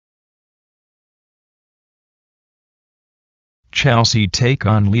Chelsea take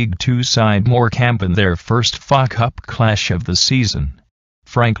on League Two side Morecambe in their first FA Cup clash of the season.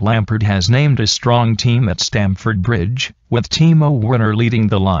 Frank Lampard has named a strong team at Stamford Bridge, with Timo Werner leading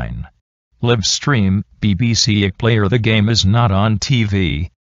the line. Live stream, BBC iPlayer. The game is not on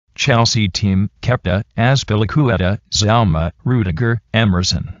TV. Chelsea team: Kepa, Azpilicueta, Zouma, Rudiger,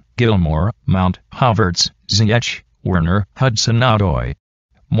 Emerson, Gilmour, Mount, Havertz, Ziyech, Werner, Hudson-Odoi.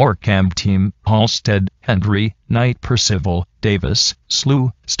 Morecambe team: Halstead, Hendrie, Knight-Percival, Davis,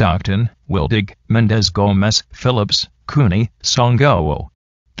 Slew, Stockton, Wildig, Mendes, Gomes, Phillips, Cooney, Songo'o.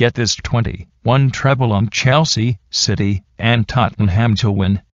 Get this 21 treble on Chelsea, City, and Tottenham to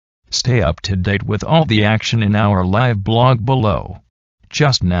win. Stay up to date with all the action in our live blog below.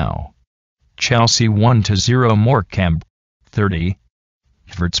 Just now. Chelsea 1-0 Morecambe. 30.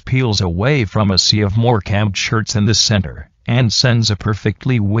 Havertz peels away from a sea of Morecambe shirts in the center, and sends a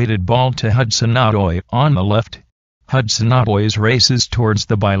perfectly weighted ball to Hudson-Odoi on the left. Hudson-Odoi races towards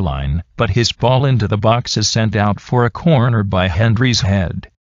the byline, but his ball into the box is sent out for a corner by Hendrie's head.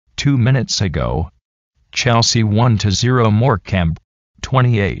 2 minutes ago. Chelsea 1-0 Morecambe.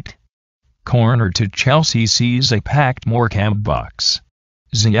 28. Corner to Chelsea sees a packed Morecambe box.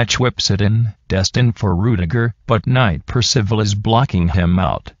 Ziyech whips it in, destined for Rudiger, but Knight-Percival is blocking him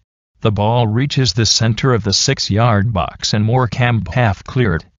out. The ball reaches the center of the 6-yard box and Morecambe half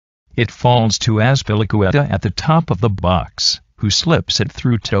cleared. It falls to Azpilicueta at the top of the box, who slips it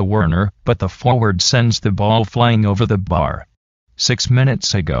through to Werner, but the forward sends the ball flying over the bar. 6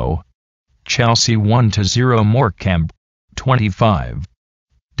 minutes ago. Chelsea 1-0 Morecambe. 25.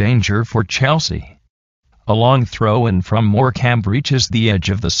 Danger for Chelsea. A long throw-in from Morecambe reaches the edge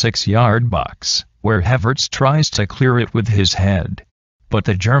of the 6-yard box, where Havertz tries to clear it with his head. But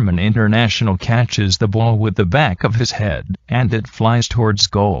the German international catches the ball with the back of his head, and it flies towards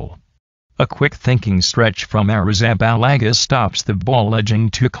goal. A quick thinking stretch from Azpilicueta stops the ball edging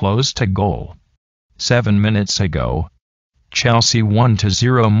too close to goal. 7 minutes ago. Chelsea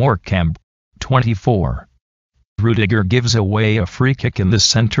 1-0 Morecambe. 24. Rudiger gives away a free kick in the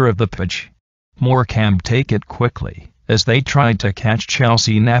center of the pitch. Morecambe take it quickly, as they tried to catch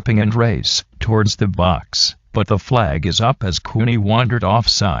Chelsea napping and race towards the box, but the flag is up as Cooney wandered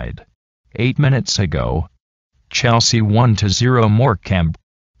offside. 8 minutes ago. Chelsea 1-0 Morecambe.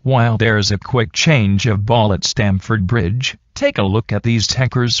 While there's a quick change of ball at Stamford Bridge, take a look at these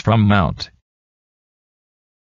techers from Mount.